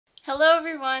Hello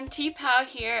everyone, T-Pow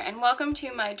here, and welcome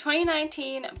to my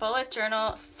 2019 bullet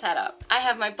journal setup. I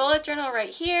have my bullet journal right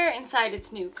here inside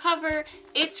its new cover.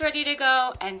 It's ready to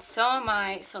go, and so am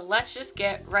I, so let's just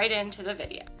get right into the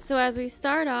video. So as we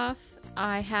start off,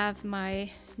 I have my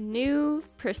new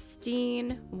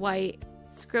pristine white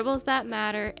Scribbles That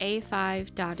Matter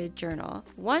A5 dotted journal.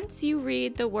 Once you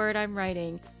read the word I'm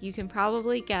writing, you can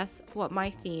probably guess what my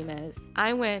theme is.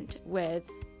 I went with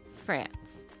France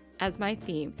as my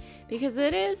theme because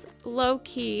it is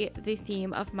low-key the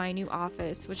theme of my new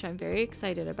office, which I'm very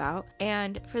excited about.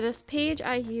 And for this page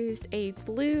I used a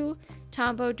blue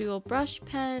Tombow dual brush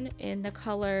pen in the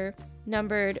color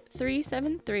numbered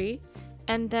 373,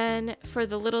 and then for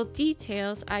the little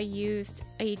details I used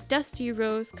a dusty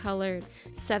rose colored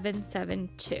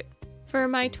 772. For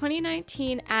my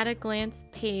 2019 at a glance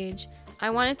page, I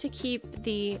wanted to keep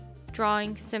the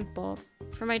drawing simple.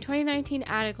 For my 2019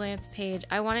 at a glance page,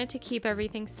 I wanted to keep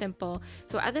everything simple.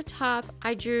 So at the top,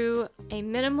 I drew a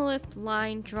minimalist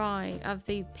line drawing of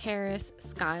the Paris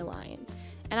skyline.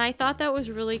 And I thought that was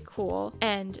really cool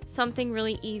and something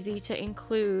really easy to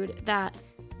include that,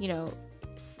 you know,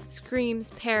 screams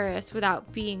Paris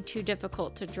without being too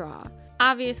difficult to draw.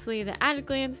 Obviously, the at a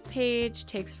glance page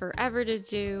takes forever to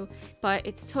do, but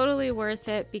it's totally worth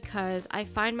it because I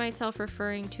find myself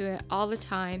referring to it all the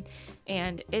time,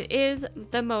 and it is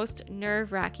the most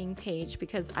nerve-wracking page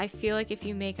because I feel like if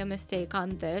you make a mistake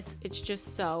on this, it's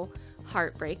just so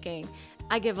heartbreaking.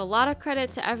 I give a lot of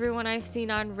credit to everyone I've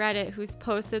seen on Reddit who's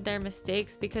posted their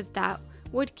mistakes because that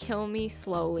would kill me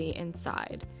slowly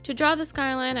inside. To draw the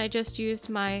skyline, I just used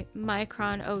my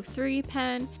Micron 03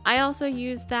 pen. I also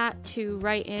used that to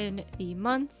write in the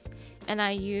months, and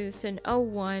I used an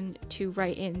 01 to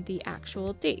write in the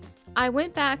actual dates. I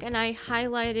went back and I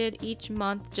highlighted each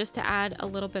month just to add a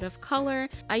little bit of color.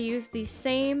 I used the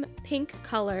same pink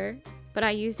color, but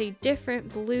I used a different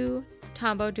blue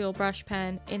Tombow dual brush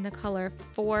pen in the color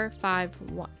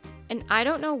 451. And I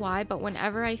don't know why, but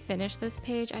whenever I finish this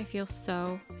page, I feel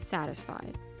so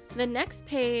satisfied. The next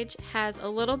page has a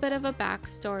little bit of a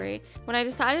backstory. When I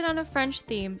decided on a French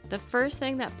theme, the first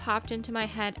thing that popped into my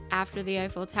head after the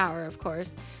Eiffel Tower, of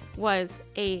course, was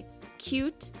a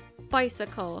cute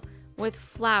bicycle with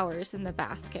flowers in the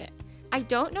basket. I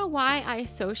don't know why I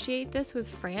associate this with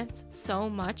France so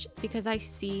much because I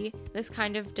see this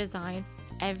kind of design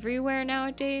everywhere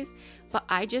nowadays, but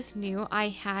I just knew I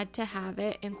had to have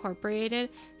it incorporated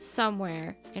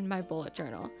somewhere in my bullet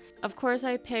journal. Of course,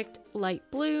 I picked light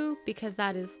blue because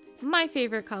that is my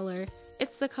favorite color.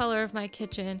 It's the color of my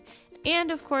kitchen,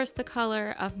 and of course the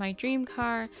color of my dream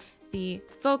car, the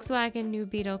Volkswagen New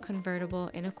Beetle convertible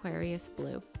in Aquarius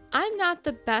blue. I'm not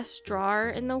the best drawer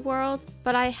in the world,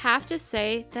 but I have to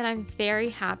say that I'm very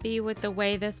happy with the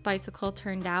way this bicycle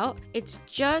turned out. It's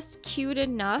just cute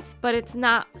enough, but it's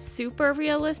not super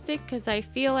realistic because I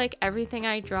feel like everything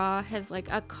I draw has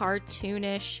like a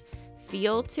cartoonish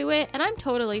feel to it, and I'm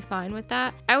totally fine with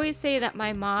that. I always say that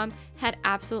my mom had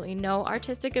absolutely no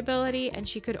artistic ability and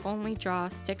she could only draw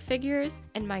stick figures,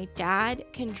 and my dad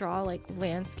can draw like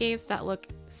landscapes that look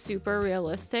super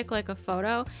realistic like a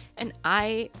photo, and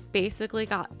I basically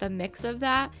got the mix of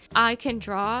that. I can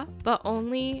draw, but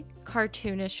only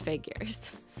cartoonish figures.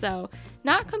 So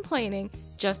not complaining,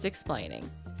 just explaining.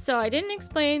 So I didn't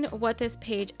explain what this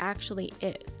page actually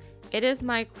is. It is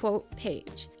my quote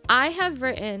page. I have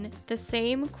written the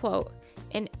same quote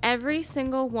in every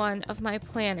single one of my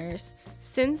planners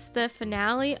since the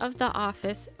finale of The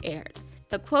Office aired.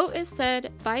 The quote is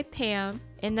said by Pam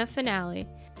in the finale.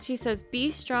 She says,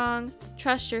 "Be strong,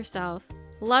 trust yourself,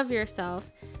 love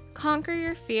yourself, conquer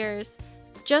your fears,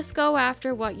 just go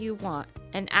after what you want,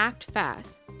 and act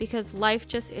fast, because life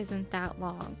just isn't that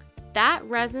long." That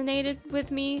resonated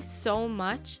with me so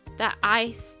much that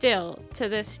I still, to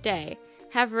this day,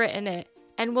 have written it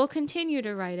and will continue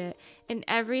to write it in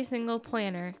every single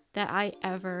planner that I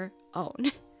ever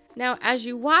own. Now, as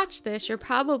you watch this, you're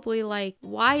probably like,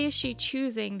 why is she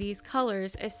choosing these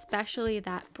colors, especially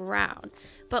that brown?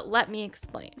 But let me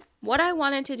explain. What I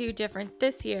wanted to do different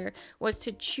this year was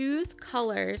to choose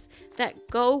colors that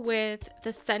go with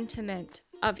the sentiment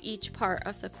of each part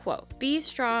of the quote. Be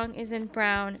strong is in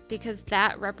brown because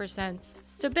that represents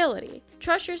stability.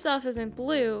 Trust yourself is in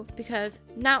blue because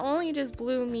not only does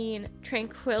blue mean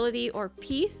tranquility or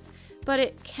peace, but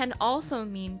it can also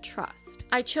mean trust.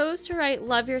 I chose to write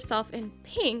love yourself in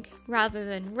pink rather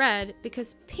than red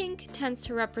because pink tends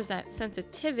to represent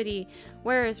sensitivity,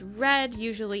 whereas red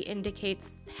usually indicates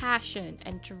passion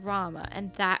and drama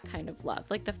and that kind of love,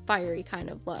 like the fiery kind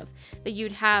of love that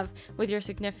you'd have with your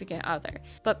significant other.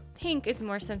 But pink is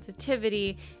more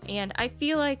sensitivity, and I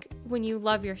feel like when you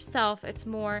love yourself, it's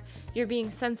more you're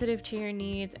being sensitive to your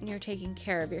needs and you're taking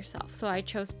care of yourself. So I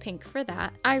chose pink for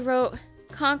that. I wrote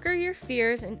conquer your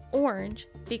fears in orange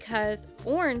because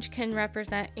orange can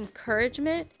represent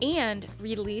encouragement and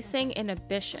releasing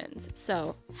inhibitions,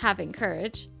 so having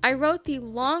courage. I wrote the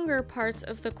longer parts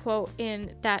of the quote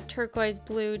in that turquoise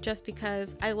blue just because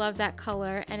I love that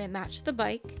color and it matched the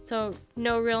bike, so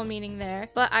no real meaning there.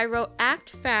 But I wrote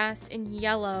act fast in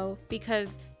yellow because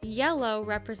yellow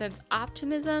represents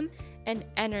optimism and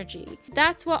energy.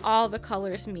 That's what all the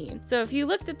colors mean. So if you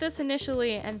looked at this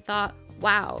initially and thought,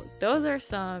 wow, those are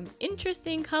some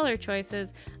interesting color choices,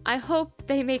 I hope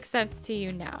they make sense to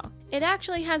you now. It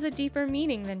actually has a deeper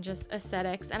meaning than just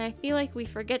aesthetics, and I feel like we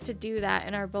forget to do that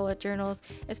in our bullet journals,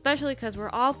 especially because we're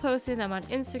all posting them on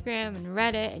Instagram and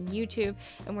Reddit and YouTube,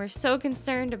 and we're so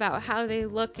concerned about how they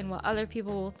look and what other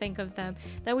people will think of them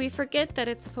that we forget that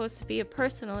it's supposed to be a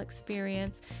personal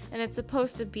experience and it's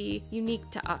supposed to be unique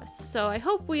to us. So I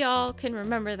hope we all can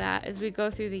remember that as we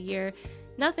go through the year.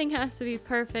 Nothing has to be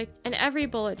perfect, and every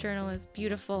bullet journal is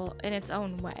beautiful in its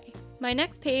own way. My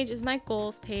next page is my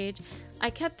goals page. I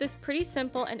kept this pretty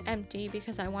simple and empty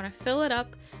because I want to fill it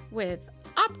up with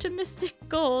optimistic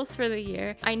goals for the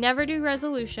year. I never do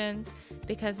resolutions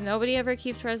because nobody ever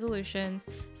keeps resolutions,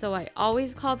 so I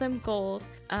always call them goals,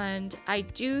 and I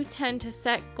do tend to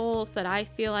set goals that I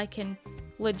feel I can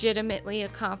legitimately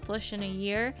accomplish in a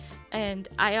year, and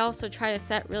I also try to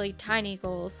set really tiny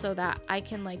goals so that I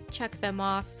can like check them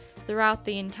off throughout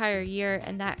the entire year,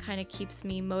 and that kind of keeps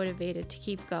me motivated to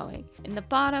keep going. In the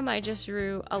bottom, I just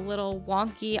drew a little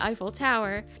wonky Eiffel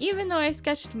Tower. Even though I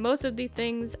sketched most of the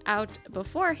things out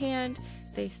beforehand,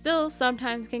 they still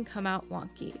sometimes can come out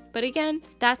wonky. But again,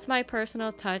 that's my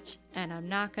personal touch, and I'm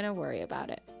not gonna worry about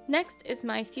it. Next is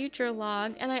my future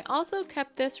log, and I also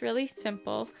kept this really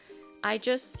simple. I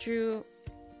just drew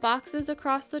boxes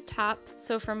across the top,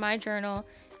 so for my journal,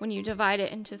 when you divide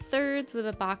it into thirds with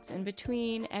a box in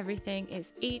between, everything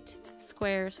is 8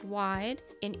 squares wide.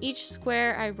 In each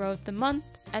square, I wrote the month,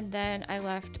 and then I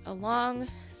left a long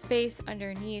space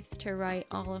underneath to write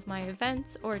all of my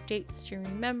events or dates to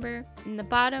remember. In the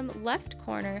bottom left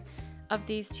corner of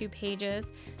these 2 pages,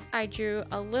 I drew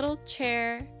a little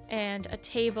chair and a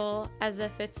table as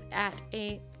if it's at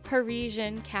a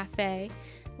Parisian cafe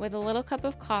with a little cup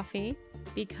of coffee,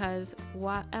 because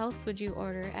what else would you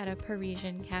order at a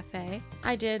Parisian cafe?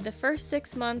 I did the first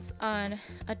 6 months on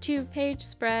a 2-page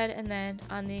spread, and then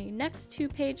on the next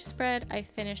 2-page spread, I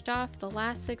finished off the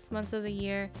last 6 months of the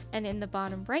year. And in the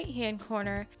bottom right-hand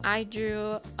corner, I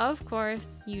drew, of course,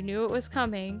 you knew it was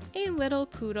coming, a little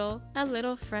poodle, a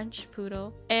little French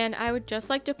poodle. And I would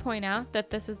just like to point out that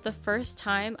this is the first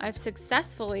time I've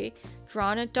successfully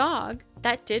drawn a dog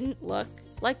that didn't look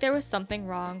like there was something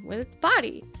wrong with its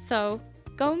body. So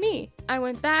go me. I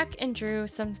went back and drew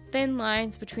some thin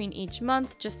lines between each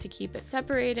month just to keep it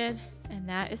separated, and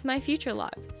that is my future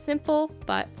log. Simple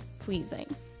but pleasing.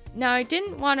 Now, I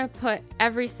didn't want to put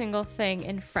every single thing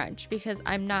in French because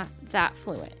I'm not that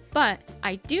fluent, but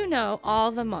I do know all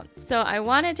the months. So I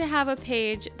wanted to have a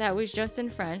page that was just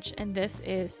in French, and this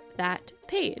is that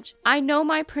page. I know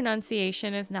my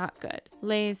pronunciation is not good.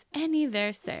 Les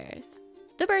anniversaires.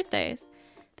 The birthdays.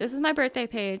 This is my birthday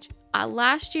page.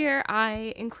 Last year,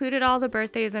 I included all the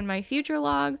birthdays in my future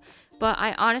log, but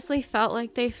I honestly felt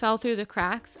like they fell through the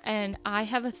cracks, and I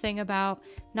have a thing about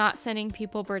not sending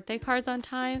people birthday cards on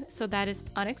time, so that is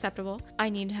unacceptable. I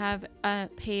need to have a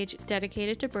page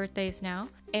dedicated to birthdays now,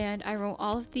 and I wrote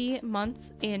all of the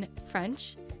months in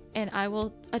French, and I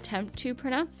will attempt to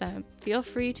pronounce them. Feel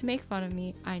free to make fun of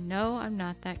me. I know I'm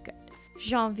not that good.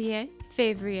 Janvier,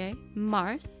 février,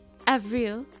 mars,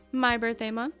 Avril, my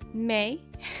birthday month, May,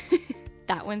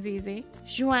 that one's easy,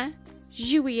 Juin,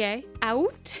 Juillet,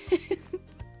 août,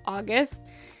 August,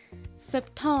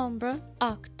 Septembre,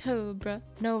 Octobre,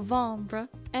 Novembre,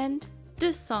 and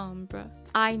December.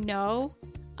 I know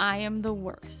I am the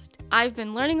worst. I've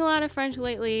been learning a lot of French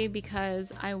lately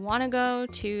because I want to go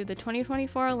to the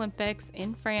 2024 Olympics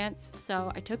in France.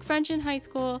 So I took French in high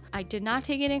school. I did not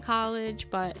take it in college,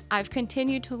 but I've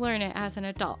continued to learn it as an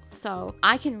adult. So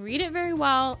I can read it very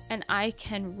well and I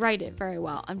can write it very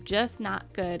well. I'm just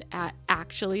not good at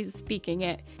actually speaking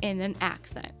it in an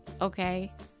accent,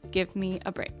 okay? Give me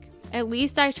a break. At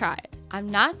least I tried. I'm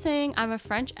not saying I'm a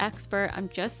French expert. I'm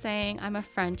just saying I'm a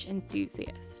French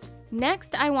enthusiast.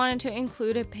 Next, I wanted to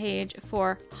include a page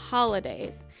for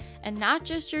holidays, and not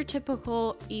just your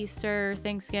typical Easter,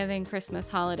 Thanksgiving, Christmas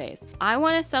holidays. I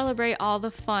want to celebrate all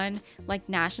the fun, like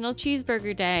National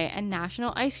Cheeseburger Day and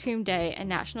National Ice Cream Day and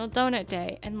National Donut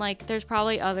Day, and like there's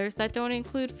probably others that don't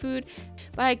include food,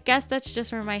 but I guess that's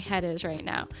just where my head is right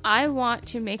now. I want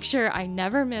to make sure I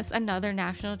never miss another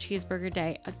National Cheeseburger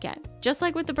Day again, just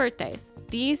like with the birthdays.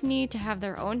 These need to have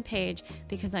their own page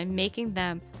because I'm making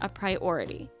them a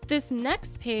priority. This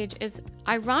next page is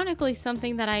ironically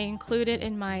something that I included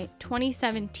in my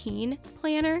 2017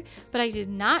 planner, but I did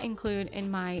not include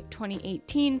in my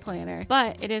 2018 planner,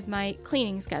 but it is my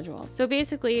cleaning schedule. So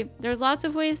basically, there's lots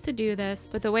of ways to do this,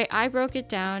 but the way I broke it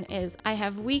down is I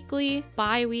have weekly,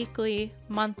 bi-weekly,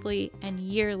 monthly, and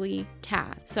yearly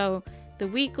tasks. So the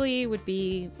weekly would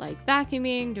be like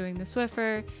vacuuming, doing the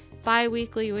Swiffer.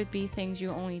 Bi-weekly would be things you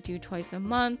only do twice a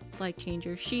month, like change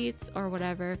your sheets or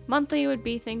whatever. Monthly would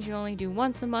be things you only do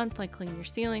once a month, like clean your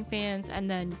ceiling fans. And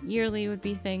then yearly would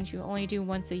be things you only do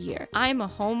once a year. I'm a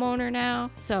homeowner now,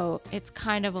 so it's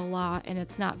kind of a lot and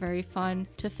it's not very fun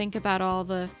to think about all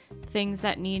the things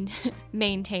that need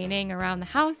maintaining around the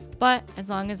house. But as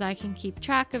long as I can keep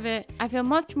track of it, I feel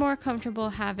much more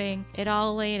comfortable having it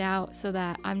all laid out so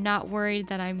that I'm not worried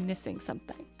that I'm missing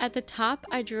something. At the top,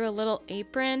 I drew a little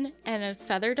apron and a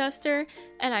feather duster,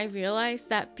 and I realized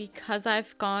that because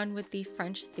I've gone with the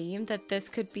French theme, that this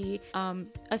could be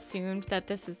assumed that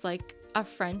this is like a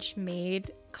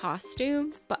French-made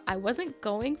costume, but I wasn't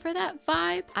going for that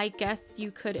vibe. I guess you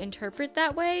could interpret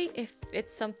that way if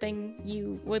it's something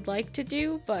you would like to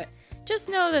do, but just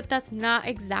know that that's not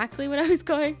exactly what I was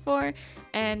going for,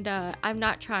 and I'm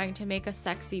not trying to make a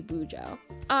sexy bujo.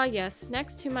 Yes,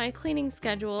 next to my cleaning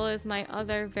schedule is my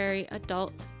other very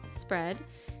adult spread.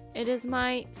 It is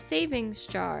my savings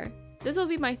jar. This will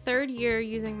be my 3rd year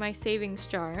using my savings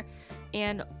jar,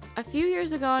 and a few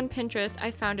years ago on Pinterest,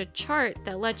 I found a chart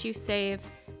that lets you save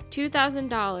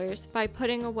 $2,000 by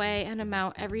putting away an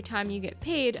amount every time you get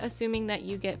paid, assuming that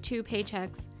you get 2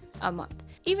 paychecks a month.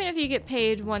 Even if you get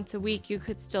paid once a week, you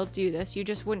could still do this. You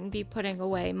just wouldn't be putting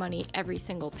away money every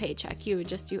single paycheck. You would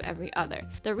just do every other.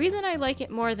 The reason I like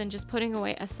it more than just putting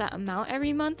away a set amount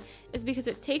every month is because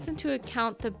it takes into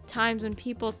account the times when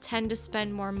people tend to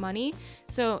spend more money.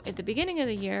 So at the beginning of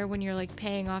the year, when you're like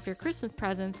paying off your Christmas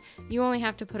presents, you only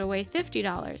have to put away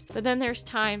 $50. But then there's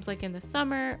times like in the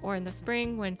summer or in the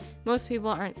spring when most people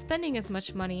aren't spending as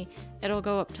much money, it'll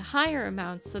go up to higher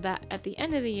amounts so that at the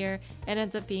end of the year, it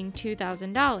ends up being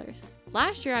 $2,000.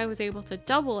 Last year I was able to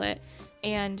double it,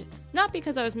 and not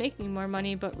because I was making more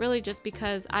money, but really just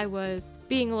because I was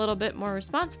being a little bit more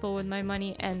responsible with my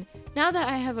money. And now that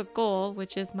I have a goal,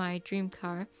 which is my dream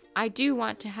car, I do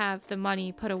want to have the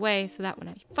money put away so that when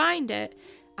I find it,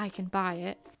 I can buy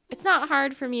it. It's not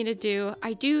hard for me to do.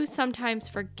 I do sometimes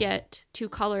forget to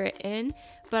color it in,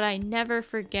 but I never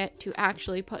forget to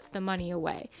actually put the money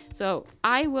away. So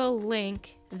I will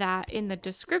link that in the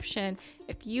description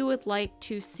if you would like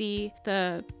to see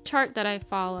the chart that I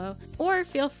follow, or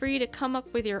feel free to come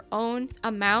up with your own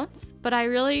amounts. But I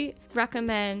really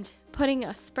recommend putting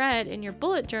a spread in your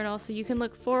bullet journal so you can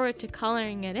look forward to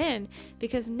coloring it in,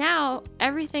 because now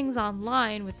everything's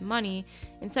online with money.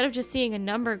 Instead of just seeing a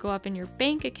number go up in your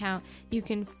bank account, you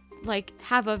can like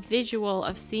have a visual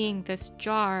of seeing this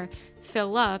jar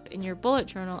fill up in your bullet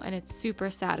journal, and it's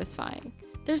super satisfying.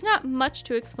 There's not much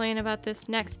to explain about this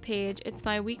next page. It's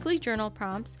my weekly journal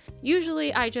prompts.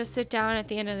 Usually I just sit down at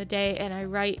the end of the day and I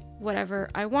write whatever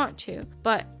I want to.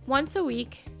 But once a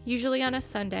week, usually on a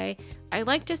Sunday, I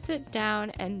like to sit down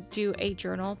and do a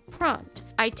journal prompt.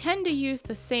 I tend to use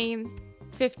the same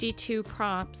 52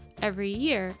 prompts every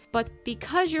year, but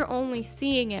because you're only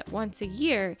seeing it once a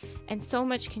year and so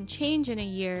much can change in a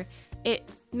year, it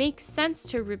makes sense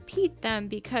to repeat them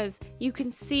because you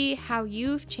can see how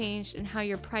you've changed and how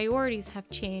your priorities have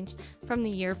changed from the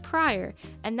year prior.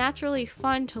 And that's really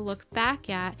fun to look back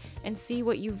at and see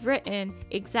what you've written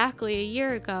exactly a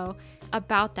year ago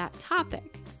about that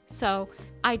topic. So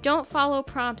I don't follow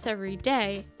prompts every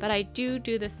day, but I do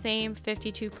the same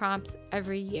 52 prompts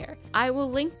every year. I will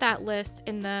link that list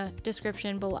in the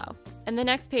description below. And the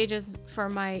next page is for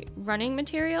my running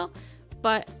material,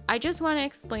 but I just want to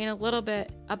explain a little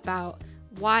bit about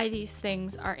why these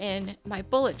things are in my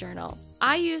bullet journal.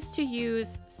 I used to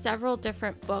use several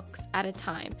different books at a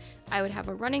time. I would have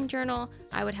a running journal,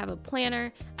 I would have a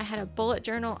planner, I had a bullet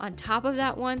journal on top of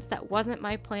that once that wasn't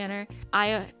my planner.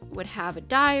 I would have a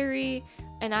diary,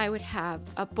 and I would have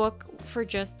a book for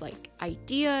just like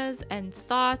ideas and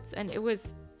thoughts, and it was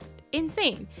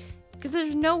insane because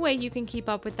there's no way you can keep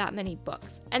up with that many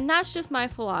books. And that's just my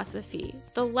philosophy.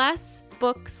 The less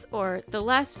books or the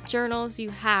less journals you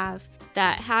have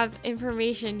that have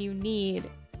information you need,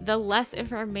 the less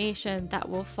information that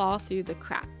will fall through the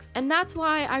cracks. And that's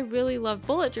why I really love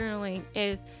bullet journaling,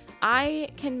 is I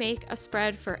can make a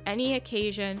spread for any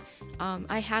occasion.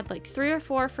 I had like 3 or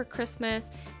 4 for Christmas.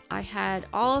 I had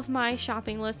all of my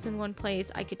shopping lists in one place.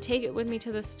 I could take it with me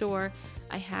to the store.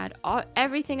 I had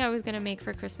everything I was going to make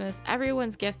for Christmas,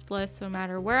 everyone's gift list, no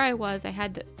matter where I was. I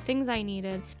had the things I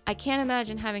needed. I can't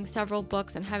imagine having several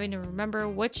books and having to remember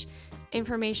which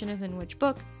information is in which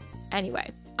book.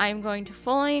 Anyway, I'm going to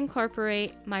fully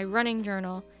incorporate my running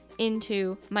journal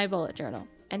into my bullet journal.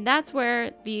 And that's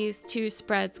where these 2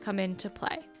 spreads come into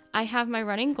play. I have my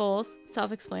running goals,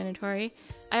 self-explanatory.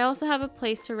 I also have a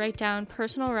place to write down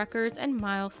personal records and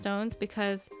milestones,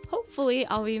 because hopefully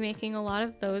I'll be making a lot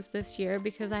of those this year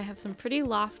because I have some pretty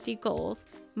lofty goals.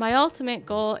 My ultimate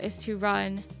goal is to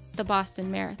run the Boston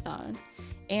Marathon.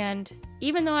 And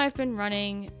even though I've been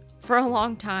running for a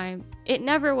long time, it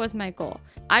never was my goal.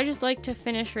 I just like to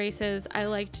finish races. I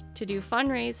liked to do fun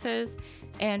races.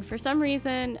 And for some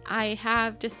reason, I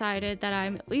have decided that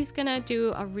I'm at least gonna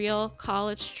do a real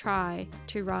college try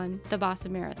to run the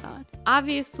Boston Marathon.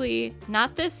 Obviously,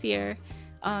 not this year.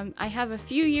 I have a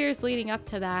few years leading up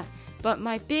to that, but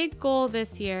my big goal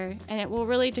this year, and it will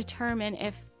really determine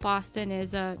if Boston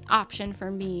is an option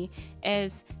for me,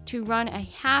 is to run a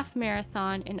half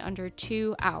marathon in under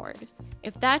 2 hours.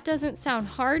 If that doesn't sound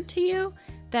hard to you,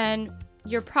 then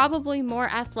you're probably more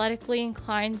athletically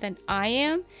inclined than I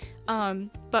am.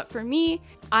 But for me,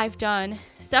 I've done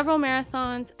several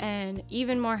marathons and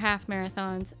even more half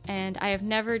marathons, and I have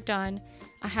never done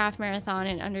a half marathon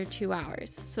in under 2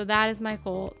 hours. So that is my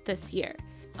goal this year.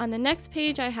 On the next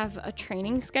page, I have a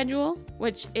training schedule,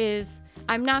 which is,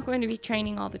 I'm not going to be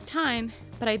training all the time,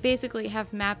 but I basically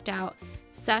have mapped out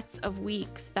sets of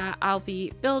weeks that I'll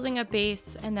be building a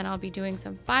base, and then I'll be doing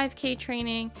some 5K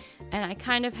training, and I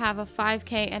kind of have a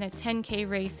 5K and a 10K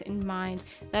race in mind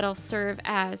that'll serve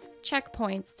as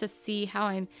checkpoints to see how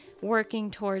I'm working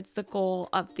towards the goal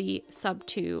of the sub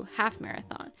 2 half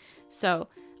marathon. So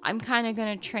I'm kind of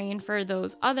going to train for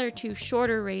those other 2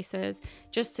 shorter races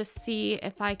just to see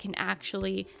if I can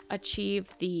actually achieve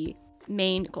the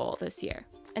main goal this year.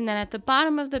 And then at the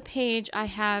bottom of the page, I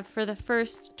have, for the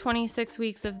first 26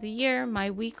 weeks of the year,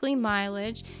 my weekly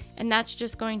mileage, and that's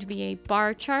just going to be a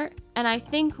bar chart. And I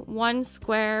think 1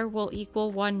 square will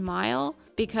equal 1 mile,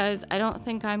 because I don't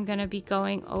think I'm going to be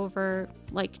going over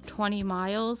like 20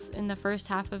 miles in the first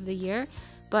half of the year,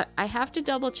 but I have to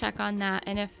double check on that.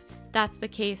 And if that's the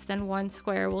case, then 1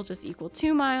 square will just equal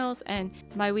 2 miles, and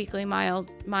my weekly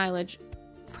mileage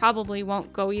probably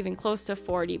won't go even close to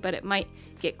 40, but it might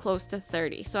get close to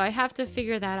 30. So I have to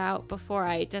figure that out before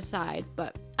I decide,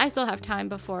 but I still have time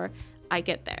before I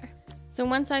get there. So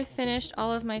once I finished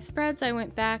all of my spreads, I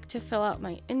went back to fill out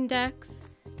my index,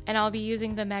 and I'll be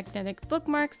using the magnetic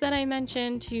bookmarks that I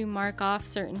mentioned to mark off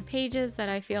certain pages that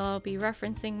I feel I'll be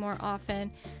referencing more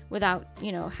often without,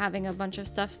 having a bunch of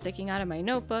stuff sticking out of my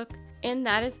notebook. And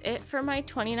that is it for my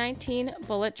 2019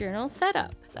 bullet journal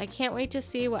setup. I can't wait to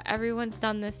see what everyone's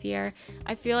done this year.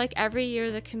 I feel like every year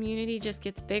the community just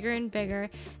gets bigger and bigger,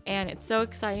 and it's so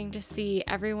exciting to see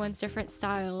everyone's different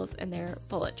styles and their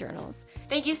bullet journals.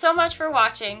 Thank you so much for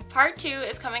watching. Part 2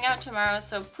 is coming out tomorrow,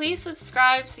 so please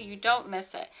subscribe so you don't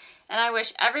miss it. And I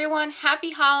wish everyone happy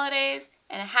holidays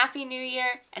and a happy new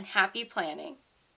year and happy planning.